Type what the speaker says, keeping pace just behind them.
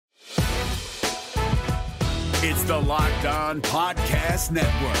It's the Locked On Podcast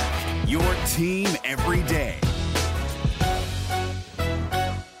Network, your team every day.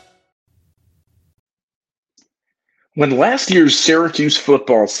 When last year's Syracuse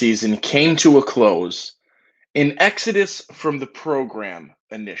football season came to a close, an exodus from the program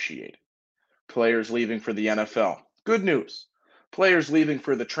initiated. Players leaving for the NFL. Good news. Players leaving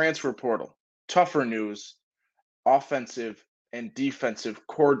for the transfer portal. Tougher news. Offensive and defensive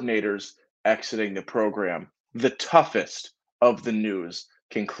coordinators exiting the program. The toughest of the news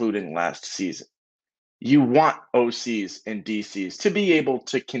concluding last season. You want OCs and DCs to be able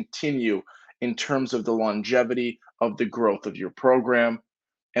to continue in terms of the longevity of the growth of your program.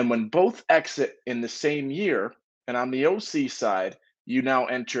 And when both exit in the same year, and on the OC side, you now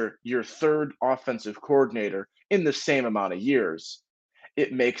enter your third offensive coordinator in the same amount of years,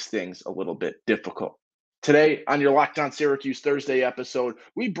 it makes things a little bit difficult. Today, on your Locked On Syracuse Thursday episode,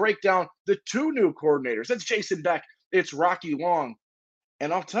 we break down the two new coordinators. That's Jason Beck. It's Rocky Long.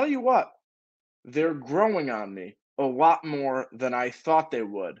 And I'll tell you what, they're growing on me a lot more than I thought they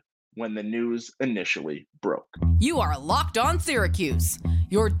would when the news initially broke. You are Locked On Syracuse,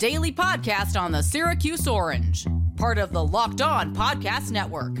 your daily podcast on the Syracuse Orange, part of the Locked On Podcast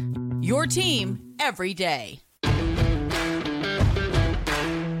Network, your team every day.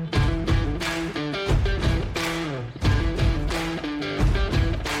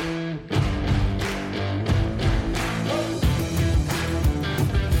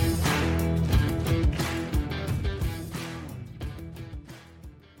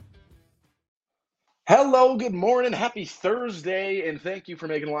 Hello, good morning, happy Thursday, and thank you for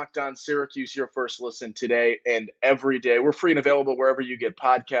making Locked On Syracuse your first listen today and every day. We're free and available wherever you get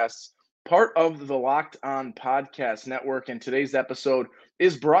podcasts, part of the Locked On Podcast Network, and today's episode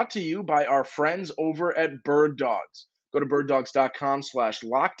is brought to you by our friends over at Bird Dogs. Go to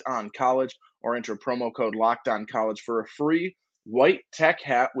birddogs.com/lockedoncollege or enter promo code LOCKEDONCollege for a free white tech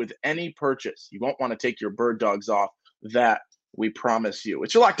hat with any purchase. You won't want to take your Bird Dogs off, that we promise you.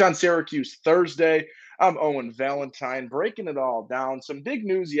 It's your Locked On Syracuse Thursday. I'm Owen Valentine, breaking it all down. Some big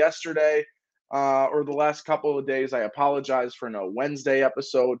news yesterday, or the last couple of days. I apologize for no Wednesday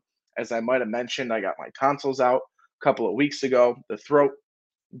episode. As I might have mentioned, I got my tonsils out a couple of weeks ago. The throat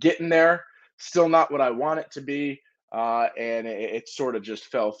getting there. Still not what I want it to be. And it sort of just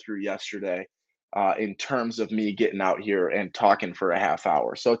fell through yesterday in terms of me getting out here and talking for a half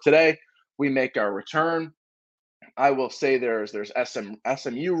hour. So today we make our return. I will say there's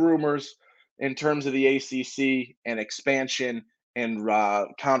SMU rumors in terms of the ACC and expansion and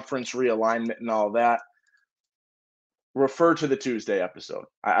conference realignment and all that. Refer to the Tuesday episode.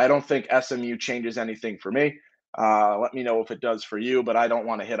 I don't think SMU changes anything for me. Let me know if it does for you, but I don't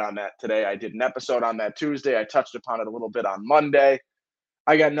want to hit on that today. I did an episode on that Tuesday. I touched upon it a little bit on Monday.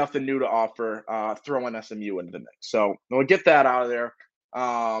 I got nothing new to offer, throwing SMU into the mix. So we'll get that out of there.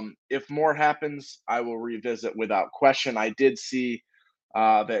 If more happens, I will revisit without question. I did see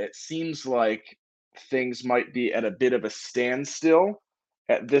that it seems like things might be at a bit of a standstill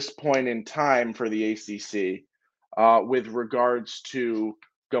at this point in time for the ACC with regards to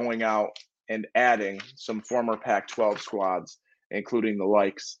going out and adding some former Pac-12 squads, including the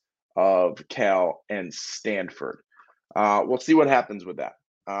likes of Cal and Stanford. We'll see what happens with that.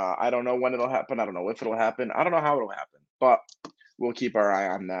 I don't know when it'll happen. I don't know if it'll happen. I don't know how it'll happen, but we'll keep our eye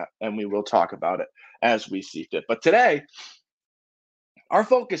on that, and we will talk about it as we see fit. But today, our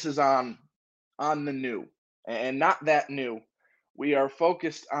focus is on the new, and not that new. We are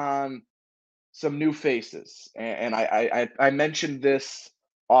focused on some new faces, and I mentioned this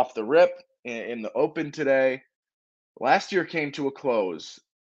off the rip in the open today. Last year came to a close,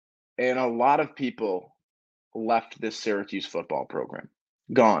 and a lot of people left this Syracuse football program.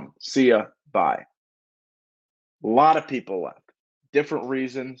 Gone. See ya. Bye. A lot of people left. Different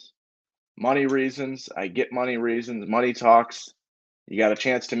reasons, money reasons. I get money reasons. Money talks. You got a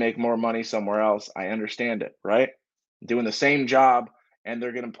chance to make more money somewhere else. I understand it, right? Doing the same job and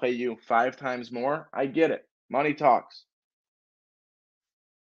they're going to pay you 5 times more. I get it. Money talks.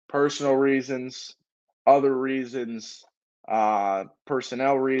 Personal reasons, other reasons,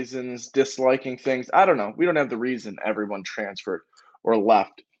 personnel reasons, disliking things. I don't know. We don't have the reason everyone transferred or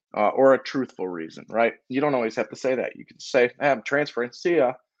left. Or a truthful reason, right? You don't always have to say that. You can say, hey, I'm transferring. See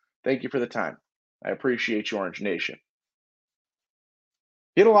ya. Thank you for the time. I appreciate you, Orange Nation.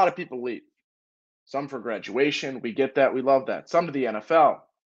 You had a lot of people leave. Some for graduation. We get that. We love that. Some to the NFL.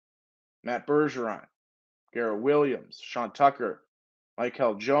 Matt Bergeron, Garrett Williams, Sean Tucker,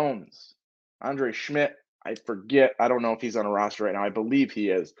 Michael Jones, Andre Schmidt. I forget. I don't know if he's on a roster right now. I believe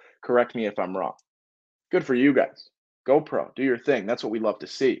he is. Correct me if I'm wrong. Good for you guys. Go pro. Do your thing. That's what we love to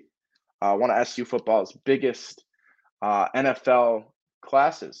see. one of SU football's biggest NFL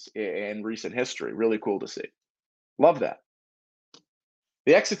classes in recent history. Really cool to see. Love that.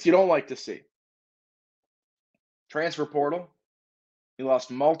 The exits you don't like to see. Transfer portal. He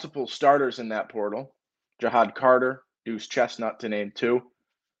lost multiple starters in that portal. Jahad Carter, Deuce Chestnut to name two.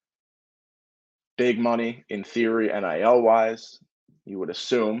 Big money in theory, NIL-wise. You would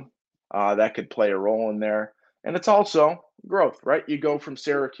assume that could play a role in there. And it's also growth, right? You go from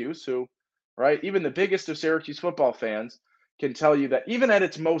Syracuse, who, right, even the biggest of Syracuse football fans can tell you that even at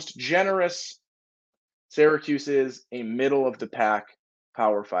its most generous, Syracuse is a middle-of-the-pack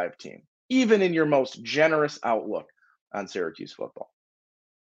Power 5 team, even in your most generous outlook on Syracuse football.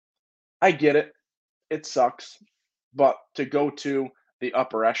 I get it. It sucks. But to go to the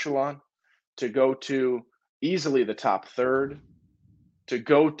upper echelon, to go to easily the top third, to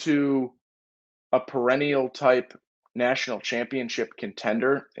go to a perennial type national championship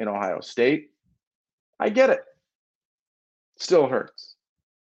contender in Ohio State, I get it. Still hurts.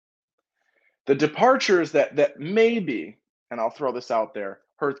 The departures that maybe, and I'll throw this out there,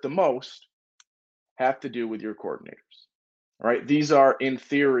 hurt the most have to do with your coordinators, right? These are, in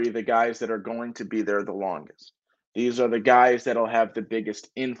theory, the guys that are going to be there the longest. These are the guys that'll have the biggest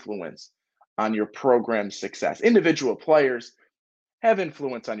influence on your program's success. Individual players have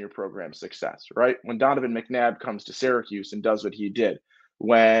influence on your program's success, right? When Donovan McNabb comes to Syracuse and does what he did,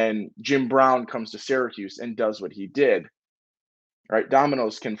 when Jim Brown comes to Syracuse and does what he did, right?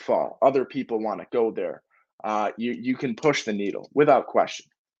 Dominoes can fall. Other people want to go there. You can push the needle without question.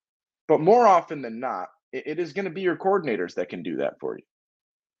 But more often than not, it is going to be your coordinators that can do that for you.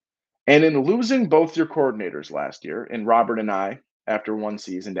 And in losing both your coordinators last year, in Robert and I, after one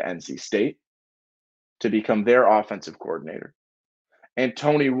season to NC State, to become their offensive coordinator, and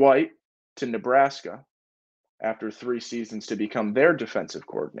Tony White to Nebraska, after 3 seasons to become their defensive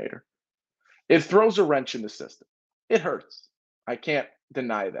coordinator, it throws a wrench in the system. It hurts. I can't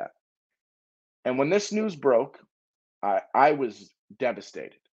deny that. And when this news broke, I was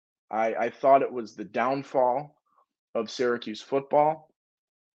devastated. I thought it was the downfall of Syracuse football.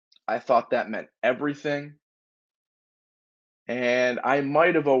 I thought that meant everything. And I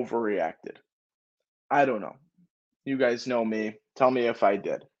might have overreacted. I don't know. You guys know me. Tell me if I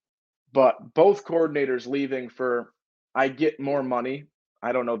did. But both coordinators leaving for, I get more money.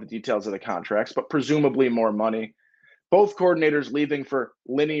 I don't know the details of the contracts, but presumably more money. Both coordinators leaving for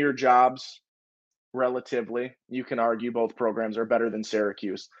linear jobs, relatively. You can argue both programs are better than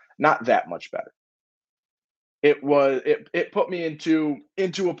Syracuse. Not that much better. It put me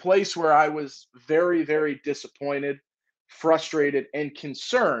into a place where I was very, very disappointed, frustrated, and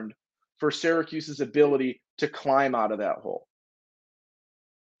concerned for Syracuse's ability to climb out of that hole.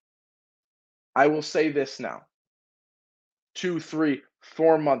 I will say this now. 2, 3,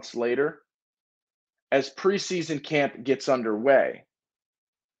 4 months later, as preseason camp gets underway,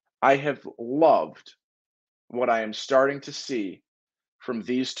 I have loved what I am starting to see from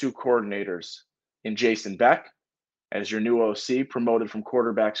these two coordinators in Jason Beck as your new OC, promoted from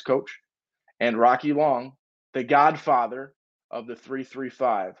quarterbacks coach, and Rocky Long, the godfather of the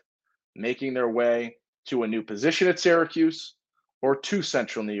 3-3-5, making their way to a new position at Syracuse or to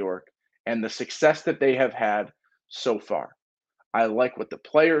Central New York, and the success that they have had so far. I like what the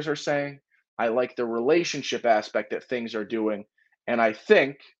players are saying. I like the relationship aspect that things are doing. And I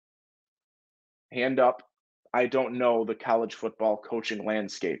think, hand up, I don't know the college football coaching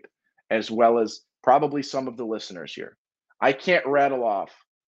landscape as well as probably some of the listeners here. I can't rattle off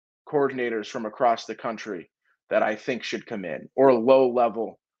coordinators from across the country that I think should come in, or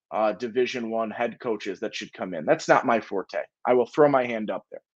low-level Division I head coaches that should come in. That's not my forte. I will throw my hand up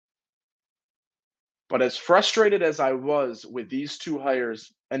there. But as frustrated as I was with these two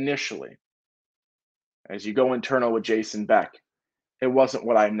hires initially, as you go internal with Jason Beck, it wasn't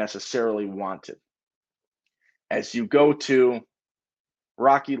what I necessarily wanted. As you go to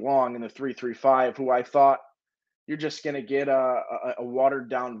Rocky Long in the 3-3-5, who I thought you're just going to get a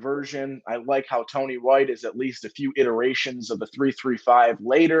watered-down version. I like how Tony White is at least a few iterations of the 3-3-5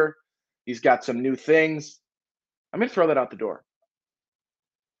 later. He's got some new things. I'm going to throw that out the door.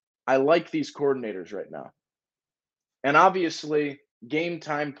 I like these coordinators right now. And obviously, game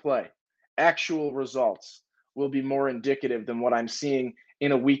time play, actual results will be more indicative than what I'm seeing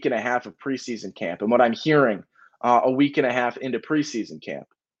in a week and a half of preseason camp and what I'm hearing a week and a half into preseason camp.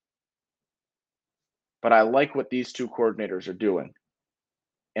 But I like what these two coordinators are doing.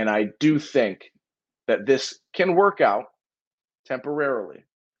 And I do think that this can work out temporarily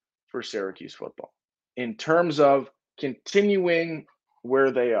for Syracuse football in terms of continuing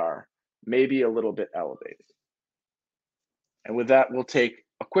where they are, maybe a little bit elevated. And with that, we'll take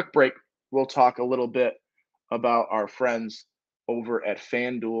a quick break. we'll talk a little bit about our friends over at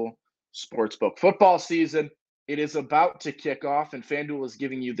FanDuel Sportsbook. Football season, it is about to kick off, and FanDuel is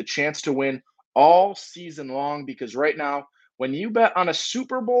giving you the chance to win all season long because right now, when you bet on a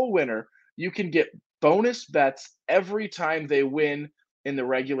Super Bowl winner, you can get bonus bets every time they win in the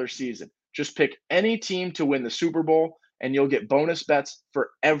regular season. Just pick any team to win the Super Bowl, and you'll get bonus bets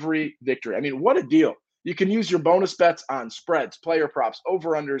for every victory. I mean, what a deal. You can use your bonus bets on spreads, player props,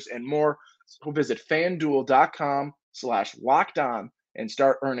 over-unders, and more. So visit FanDuel.com/lockedon and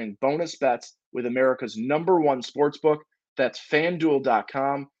start earning bonus bets with America's #1 sportsbook. That's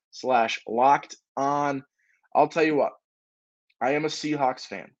FanDuel.com/lockedon. I'll tell you what, I am a Seahawks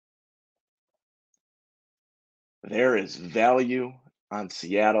fan. There is value on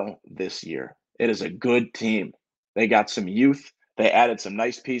Seattle this year. It is a good team. They got some youth. They added some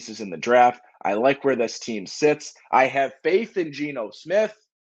nice pieces in the draft. I like where this team sits. I have faith in Geno Smith.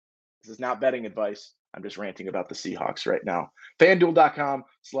 This is not betting advice. I'm just ranting about the Seahawks right now.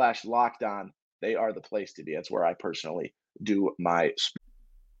 FanDuel.com/lockedon. They are the place to be. That's where I personally do my.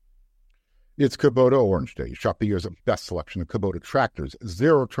 It's Kubota Orange Day. Shop the year's best selection of Kubota tractors,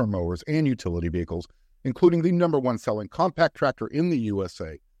 zero-turn mowers, and utility vehicles, including the #1 selling compact tractor in the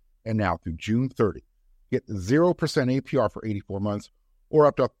USA. And now through June 30, get 0% APR for 84 months or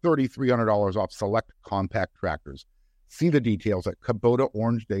up to $3,300 off select compact tractors. See the details at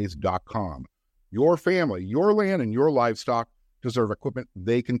KubotaOrangeDays.com. Your family, your land, and your livestock deserve equipment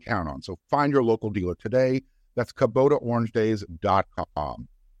they can count on. So find your local dealer today. That's KubotaOrangeDays.com.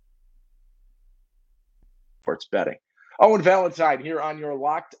 Sports betting. Owen Valentine here on your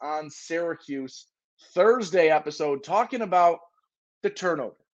Locked On Syracuse Thursday episode, talking about the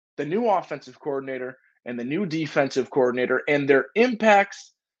turnover, the new offensive coordinator and the new defensive coordinator and their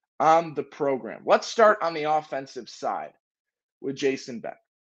impacts on the program. Let's start on the offensive side with Jason Beck.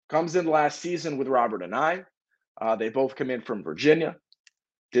 Comes in last season with Robert and I. They both come in from Virginia,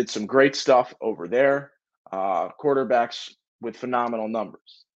 did some great stuff over there. Quarterbacks with phenomenal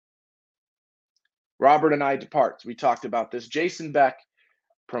numbers. Robert and I departs. We talked about this. Jason Beck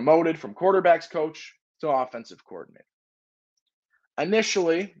promoted from quarterbacks coach to offensive coordinator.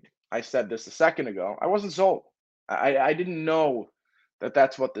 Initially, I said this a second ago, I wasn't sold. I didn't know that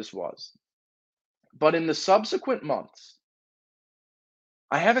that's what this was. But in the subsequent months,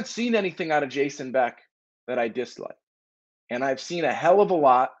 I haven't seen anything out of Jason Beck that I dislike. And I've seen a hell of a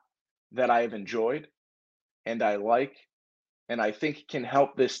lot that I have enjoyed and I like and I think can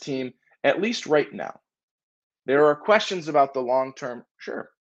help this team, at least right now. There are questions about the long term.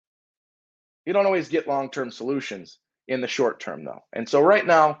 Sure. You don't always get long-term solutions in the short term, though. And so right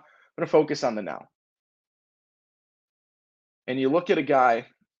now, I'm going to focus on the now. And you look at a guy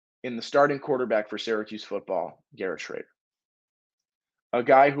in the starting quarterback for Syracuse football, Garrett Schrader. A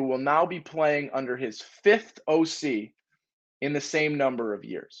guy who will now be playing under his 5th OC in the same number of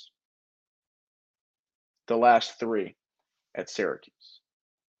years. The last 3 at Syracuse.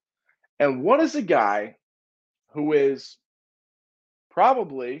 And what is a guy who is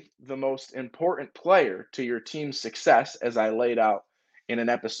probably the most important player to your team's success, as I laid out in an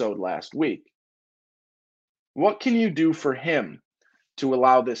episode last week? What can you do for him to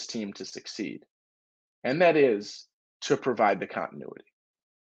allow this team to succeed? And that is to provide the continuity.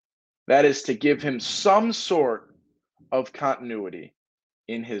 That is to give him some sort of continuity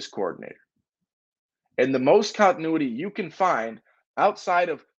in his coordinator. And the most continuity you can find outside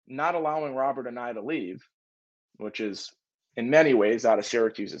of not allowing Robert and I to leave, which is in many ways out of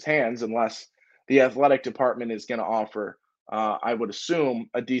Syracuse's hands, unless the athletic department is going to offer, I would assume,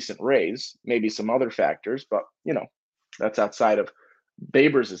 a decent raise, maybe some other factors, but, that's outside of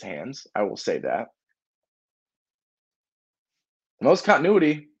Babers' hands, I will say that. The most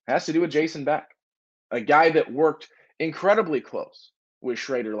continuity has to do with Jason Beck, a guy that worked incredibly close with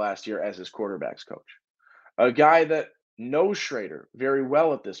Schrader last year as his quarterbacks coach, a guy that knows Schrader very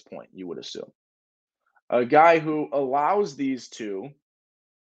well at this point, you would assume. A guy who allows these two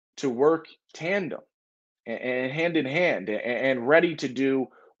to work tandem and hand in hand and ready to do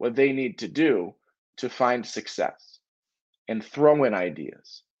what they need to do to find success and throw in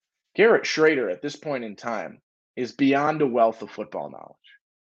ideas. Garrett Schrader at this point in time is beyond a wealth of football knowledge,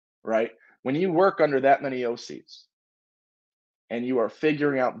 right? When you work under that many OCs and you are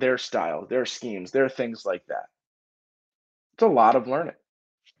figuring out their style, their schemes, their things like that, it's a lot of learning.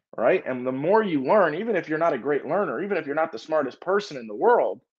 Right? And the more you learn, even if you're not a great learner, even if you're not the smartest person in the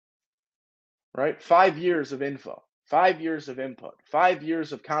world, right? 5 years of info, 5 years of input, 5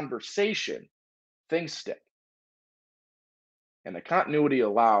 years of conversation, things stick. And the continuity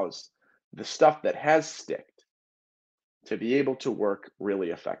allows the stuff that has sticked to be able to work really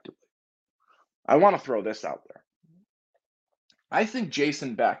effectively. I want to throw this out there. I think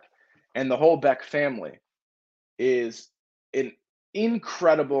Jason Beck and the whole Beck family is an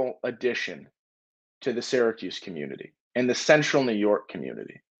incredible addition to the Syracuse community and the Central New York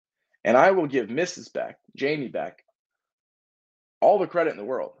community. And I will give Mrs. Beck, Jamie Beck, all the credit in the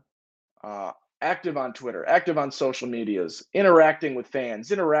world. Active on Twitter, active on social medias, interacting with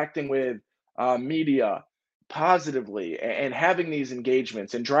fans, interacting with media positively, and having these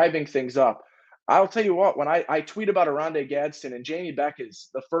engagements and driving things up. I'll tell you what, when I tweet about Aronde Gadsden, and Jamie Beck is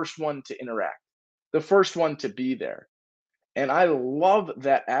the first one to interact, the first one to be there. And I love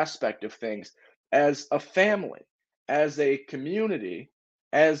that aspect of things as a family, as a community,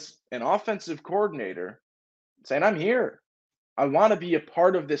 as an offensive coordinator, saying, I'm here. I want to be a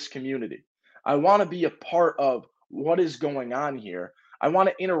part of this community. I want to be a part of what is going on here. I want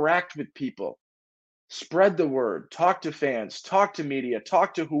to interact with people, spread the word, talk to fans, talk to media,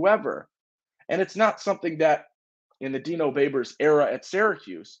 talk to whoever. And it's not something that in the Dino Babers era at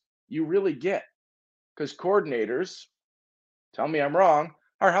Syracuse, you really get, because coordinators, tell me I'm wrong,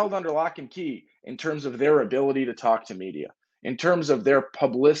 are held under lock and key in terms of their ability to talk to media, in terms of their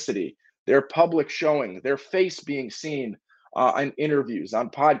publicity, their public showing, their face being seen on interviews, on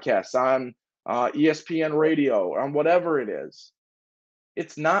podcasts, on ESPN radio, on whatever it is.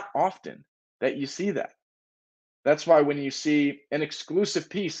 It's not often that you see that. That's why when you see an exclusive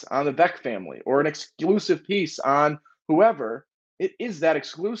piece on the Beck family or an exclusive piece on whoever, it is that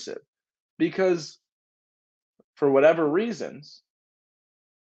exclusive, because for whatever reasons,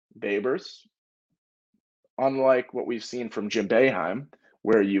 Babers, unlike what we've seen from Jim Boeheim,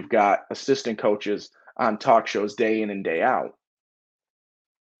 where you've got assistant coaches on talk shows day in and day out,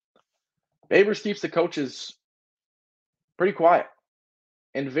 Babers keeps the coaches pretty quiet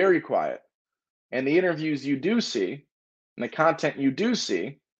and very quiet. And the interviews you do see and the content you do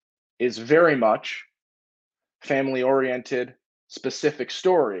see is very much family-oriented, specific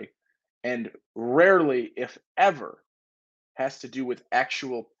story, and rarely, if ever, has to do with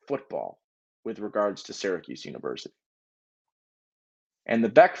actual football with regards to Syracuse University. And the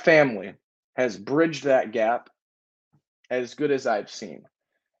Beck family has bridged that gap as good as I've seen.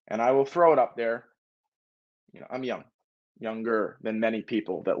 And I will throw it up there. I'm younger than many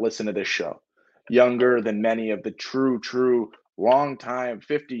people that listen to this show, younger than many of the true, long-time,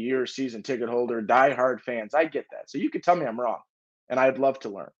 50-year season ticket holder, diehard fans. I get that. So you can tell me I'm wrong, and I'd love to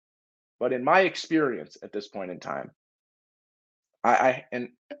learn. But in my experience at this point in time,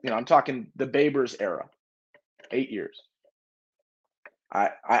 I'm talking the Babers era, 8 years.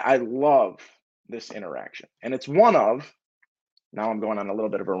 I love this interaction. And it's one of, now I'm going on a little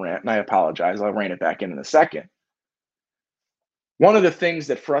bit of a rant, and I apologize. I'll rein it back in a second. One of the things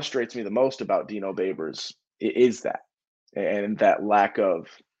that frustrates me the most about Dino Babers is that, and that lack of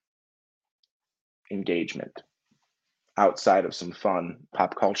engagement outside of some fun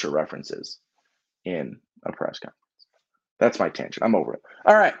pop culture references in a press conference. That's my tangent. I'm over it.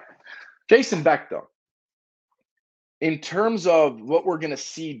 All right. Jason Beck, though, in terms of what we're going to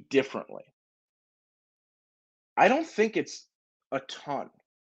see differently, I don't think it's a ton.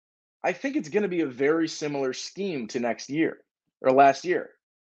 I think it's going to be a very similar scheme to next year or last year,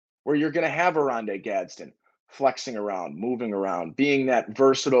 where you're going to have Aronde Gadsden flexing around, moving around, being that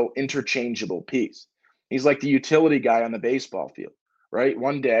versatile, interchangeable piece. He's like the utility guy on the baseball field, right?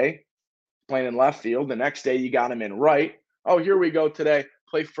 One day, playing in left field. The next day, you got him in right. Oh, here we go today.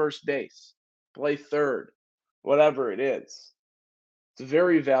 Play first base, play third, whatever it is. It's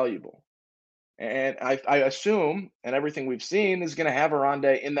very valuable. And I assume, and everything we've seen, is going to have Aronde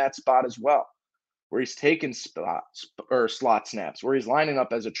in that spot as well, where he's taking slot snaps, where he's lining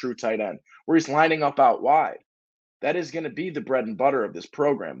up as a true tight end, where he's lining up out wide. That is going to be the bread and butter of this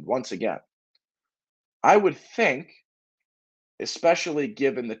program once again. I would think, especially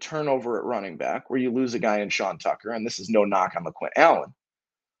given the turnover at running back, where you lose a guy in Sean Tucker, and this is no knock on LaQuint Allen,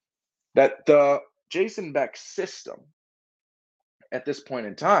 that the Jason Beck system at this point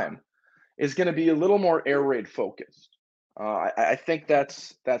in time is going to be a little more air raid focused. I think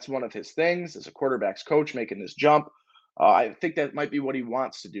that's one of his things as a quarterback's coach, making this jump. I think that might be what he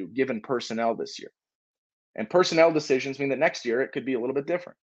wants to do, given personnel this year. And personnel decisions mean that next year it could be a little bit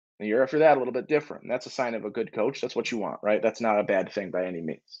different. The year after that, a little bit different. And that's a sign of a good coach. That's what you want, right? That's not a bad thing by any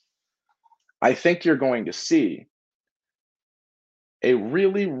means. I think you're going to see a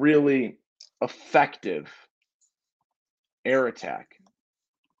really, really effective air attack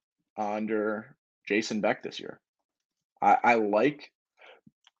under Jason Beck this year. I like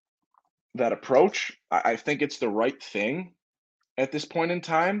that approach. I think it's the right thing at this point in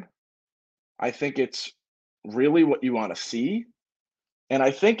time. I think it's really what you want to see. And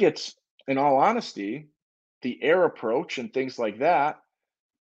I think it's in all honesty, the air approach and things like that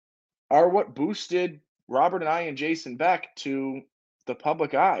are what boosted Robert and I and Jason Beck to the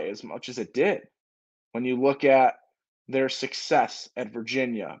public eye as much as it did. When you look at their success at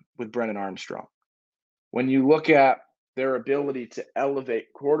Virginia with Brennan Armstrong, when you look at their ability to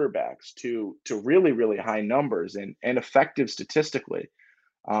elevate quarterbacks to really, really high numbers and effective statistically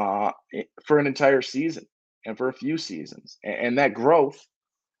for an entire season and for a few seasons. And that growth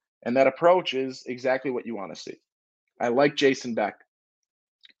and that approach is exactly what you want to see. I like Jason Beck.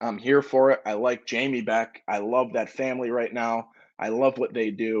 I'm here for it. I like Jamie Beck. I love that family right now. I love what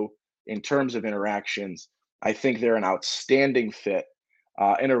they do in terms of interactions. I think they're an outstanding fit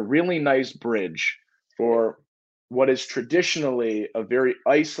and a really nice bridge for what is traditionally a very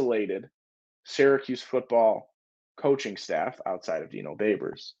isolated Syracuse football coaching staff outside of Dino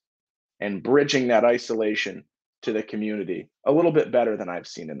Babers, and bridging that isolation to the community a little bit better than I've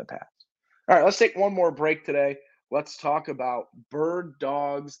seen in the past. All right, let's take one more break today. Let's talk about bird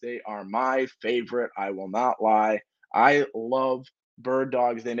dogs. They are my favorite. I will not lie. I love bird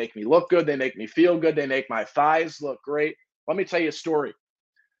dogs. They make me look good. They make me feel good. They make my thighs look great. Let me tell you a story.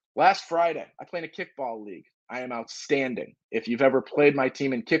 Last Friday, I played a kickball league. I am outstanding. If you've ever played my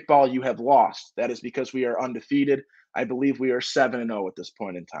team in kickball, you have lost. That is because we are undefeated. I believe we are 7-0 at this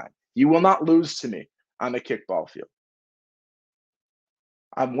point in time. You will not lose to me on the kickball field.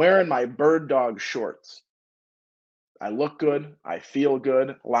 I'm wearing my bird dog shorts. I look good. I feel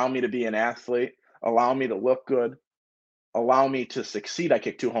good. Allow me to be an athlete. Allow me to look good. Allow me to succeed. I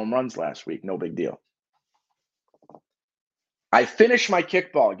kicked 2 home runs last week. No big deal. I finished my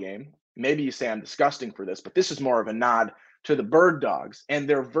kickball game. Maybe you say I'm disgusting for this, but this is more of a nod to the bird dogs and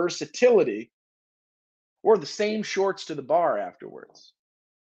their versatility. Wore the same shorts to the bar afterwards.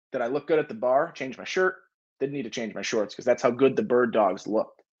 Did I look good at the bar? Changed my shirt. Didn't need to change my shorts because that's how good the bird dogs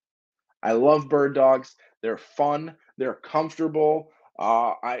looked. I love bird dogs. They're fun. They're comfortable.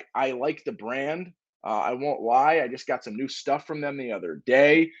 I like the brand. I won't lie. I just got some new stuff from them the other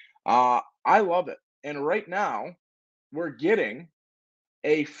day. I love it. And right now, we're getting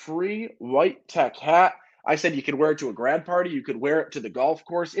a free white tech hat. I said you could wear it to a grad party. You could wear it to the golf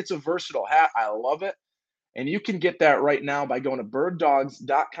course. It's a versatile hat. I love it. And you can get that right now by going to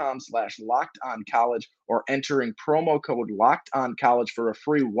birddogs.com/lockedoncollege or entering promo code lockedoncollege for a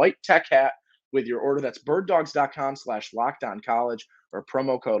free white tech hat with your order. That's birddogs.com/lockedoncollege or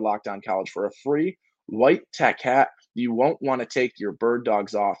promo code lockedoncollege for a free white tech hat. You won't want to take your bird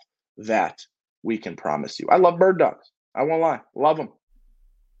dogs off. That we can promise you. I love bird dogs. I won't lie. Love them.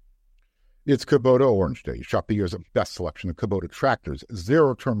 It's Kubota Orange Day. Shop the year's best selection of Kubota tractors,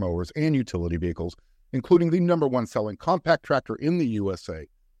 zero-turn mowers, and utility vehicles, including the #1 selling compact tractor in the USA.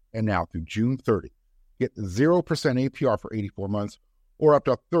 And now through June 30, get 0% APR for 84 months or up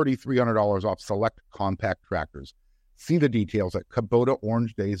to $3,300 off select compact tractors. See the details at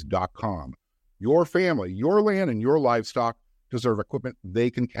KubotaOrangeDays.com. Your family, your land, and your livestock deserve equipment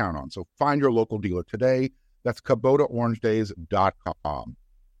they can count on. So find your local dealer today. That's KubotaOrangeDays.com.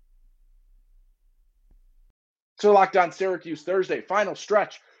 So Locked On Syracuse Thursday, final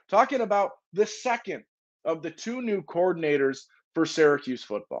stretch, talking about the second of the 2 new coordinators for Syracuse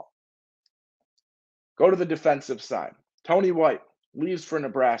football. Go to the defensive side. Tony White leaves for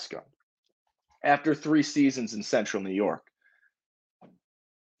Nebraska after 3 seasons in Central New York.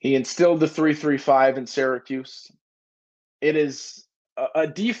 He instilled the 3-3-5 in Syracuse. It is a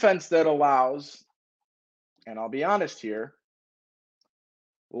defense that allows, and I'll be honest here,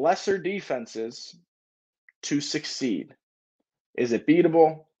 lesser defenses to succeed. Is it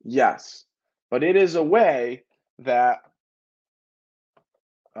beatable? Yes. But it is a way that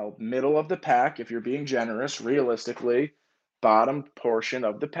middle of the pack, if you're being generous, realistically, bottom portion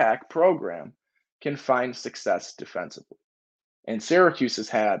of the pack program can find success defensively. And Syracuse has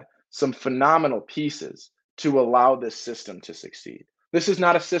had some phenomenal pieces to allow this system to succeed. This is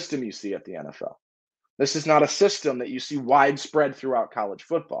not a system you see at the NFL. This is not a system that you see widespread throughout college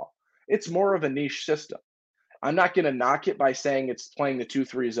football. It's more of a niche system. I'm not going to knock it by saying it's playing the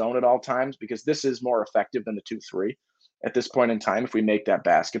 2-3 zone at all times because this is more effective than the 2-3 at this point in time if we make that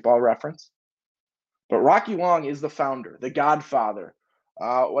basketball reference. But Rocky Long is the founder, the godfather,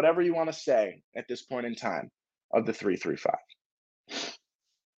 whatever you want to say at this point in time of the 3-3-5.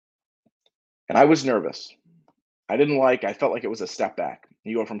 And I was nervous. I felt like it was a step back.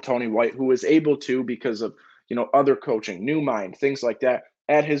 You go from Tony White, who was able to, because of other coaching, new mind, things like that,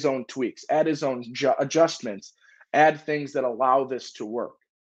 add his own tweaks, add his own adjustments, add things that allow this to work.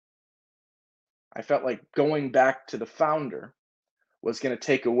 I felt like going back to the founder was going to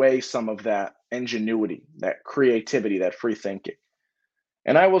take away some of that ingenuity, that creativity, that free thinking.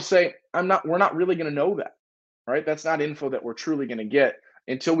 And I will say, we're not really going to know that, right? That's not info that we're truly going to get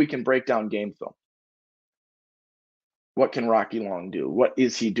until we can break down game film. What can Rocky Long do? What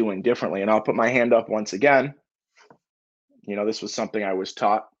is he doing differently? And I'll put my hand up once again. This was something I was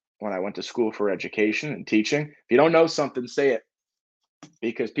taught when I went to school for education and teaching. If you don't know something, say it,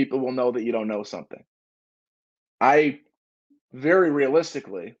 because people will know that you don't know something. I very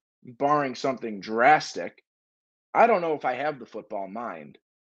realistically, barring something drastic, I don't know if I have the football mind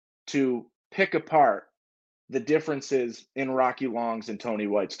to pick apart the differences in Rocky Long's and Tony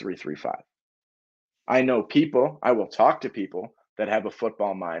White's 3-3-5. I know people, I will talk to people that have a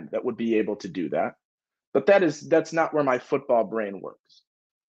football mind that would be able to do that. But that's not where my football brain works.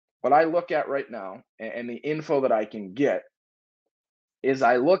 What I look at right now, and the info that I can get, is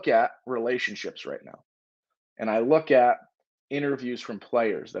I look at relationships right now. And I look at interviews from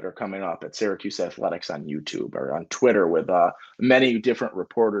players that are coming up at Syracuse Athletics on YouTube or on Twitter with many different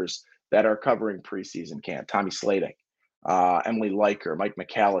reporters that are covering preseason camp. Tommy Slating, Emily Liker, Mike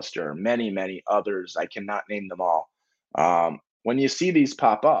McAllister, many, many others. I cannot name them all. When you see these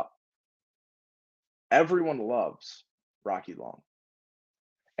pop up, everyone loves Rocky Long.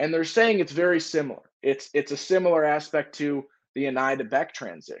 And they're saying it's very similar. It's a similar aspect to the Anai to Beck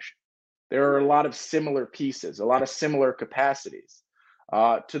transition. There are a lot of similar pieces, a lot of similar capacities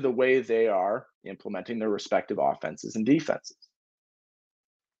to the way they are implementing their respective offenses and defenses.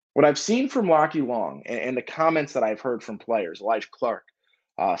 What I've seen from Rocky Long and the comments that I've heard from players, Elijah Clark,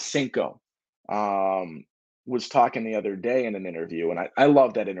 Cinco, was talking the other day in an interview, and I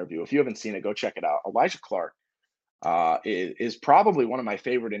love that interview. If you haven't seen it, go check it out. Elijah Clark is probably one of my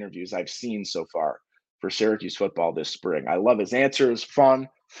favorite interviews I've seen so far for Syracuse football this spring. I love his answers, fun,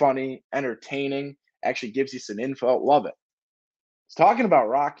 funny, entertaining, actually gives you some info. Love it. He's talking about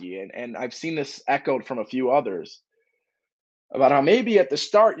Rocky, and I've seen this echoed from a few others about how maybe at the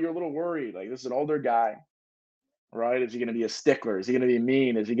start you're a little worried, like this is an older guy, right? Is he going to be a stickler? Is he going to be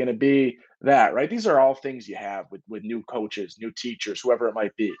mean? Is he going to be that, right? These are all things you have with new coaches, new teachers, whoever it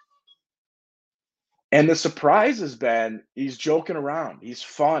might be. And the surprise has been he's joking around. He's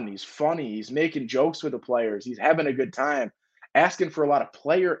fun. He's funny. He's making jokes with the players. He's having a good time, asking for a lot of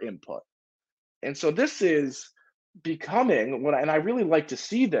player input. And so this is becoming, and I really like to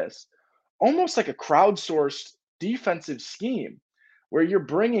see this, almost like a crowdsourced defensive scheme where you're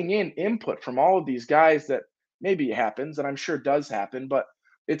bringing in input from all of these guys that maybe happens, and I'm sure does happen, but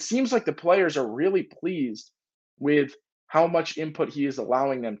it seems like the players are really pleased with how much input he is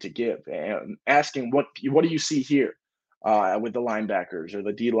allowing them to give and asking, what do you see here with the linebackers or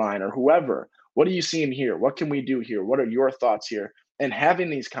the D-line or whoever? What are you seeing here? What can we do here? What are your thoughts here? And having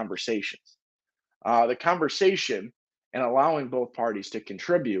these conversations. The conversation and allowing both parties to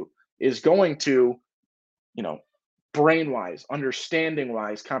contribute is going to, brain-wise,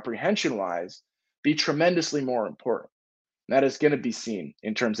 understanding-wise, comprehension-wise, be tremendously more important. That is going to be seen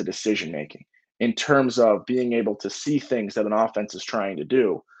in terms of decision-making, in terms of being able to see things that an offense is trying to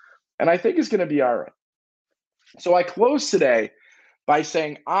do. And I think it's going to be all right. So I close today by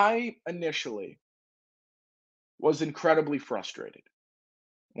saying I initially was incredibly frustrated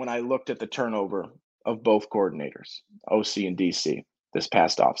when I looked at the turnover of both coordinators, OC and DC, this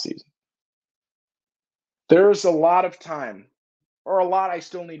past offseason. There's a lot of time, or a lot I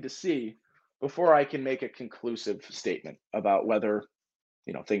still need to see before I can make a conclusive statement about whether,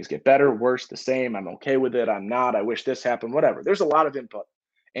 things get better, worse, the same, I'm okay with it, I'm not, I wish this happened, whatever. There's a lot of input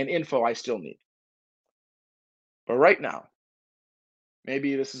and info I still need. But right now,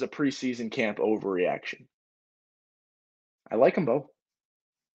 maybe this is a preseason camp overreaction. I like them both.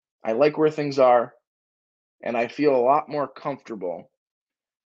 I like where things are, and I feel a lot more comfortable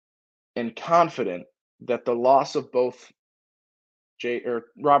and confident that the loss of both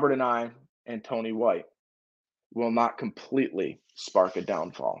Robert and I and Tony White will not completely spark a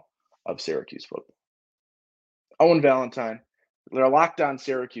downfall of Syracuse football. Owen Valentine, they're Locked On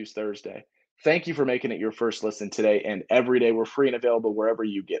Syracuse Thursday. Thank you for making it your first listen today and every day. We're free and available wherever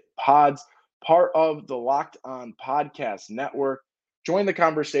you get pods, part of the Locked On Podcast Network. Join the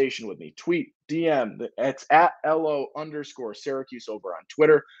conversation with me. Tweet, DM. It's at @LO_Syracuse over on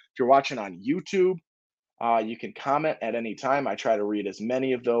Twitter. If you're watching on YouTube, you can comment at any time. I try to read as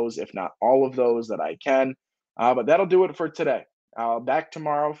many of those, if not all of those, that I can. But that'll do it for today. Back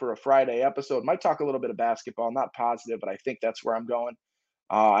tomorrow for a Friday episode. Might talk a little bit of basketball. Not positive, but I think that's where I'm going.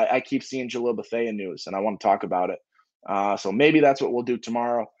 I keep seeing Jalil Bethea news, and I want to talk about it. So maybe that's what we'll do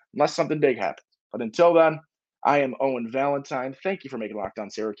tomorrow, unless something big happens. But until then, I am Owen Valentine. Thank you for making Locked On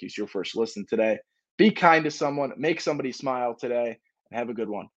Syracuse your first listen today. Be kind to someone. Make somebody smile today. And have a good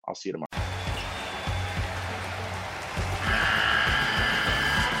one. I'll see you tomorrow.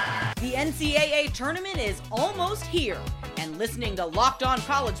 The NCAA tournament is almost here, and listening to Locked On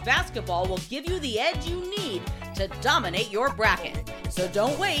College Basketball will give you the edge you need to dominate your bracket. So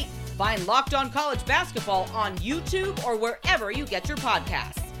don't wait. Find Locked On College Basketball on YouTube or wherever you get your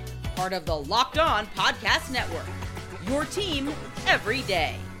podcasts. Part of the Locked On Podcast Network. Your team every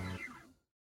day.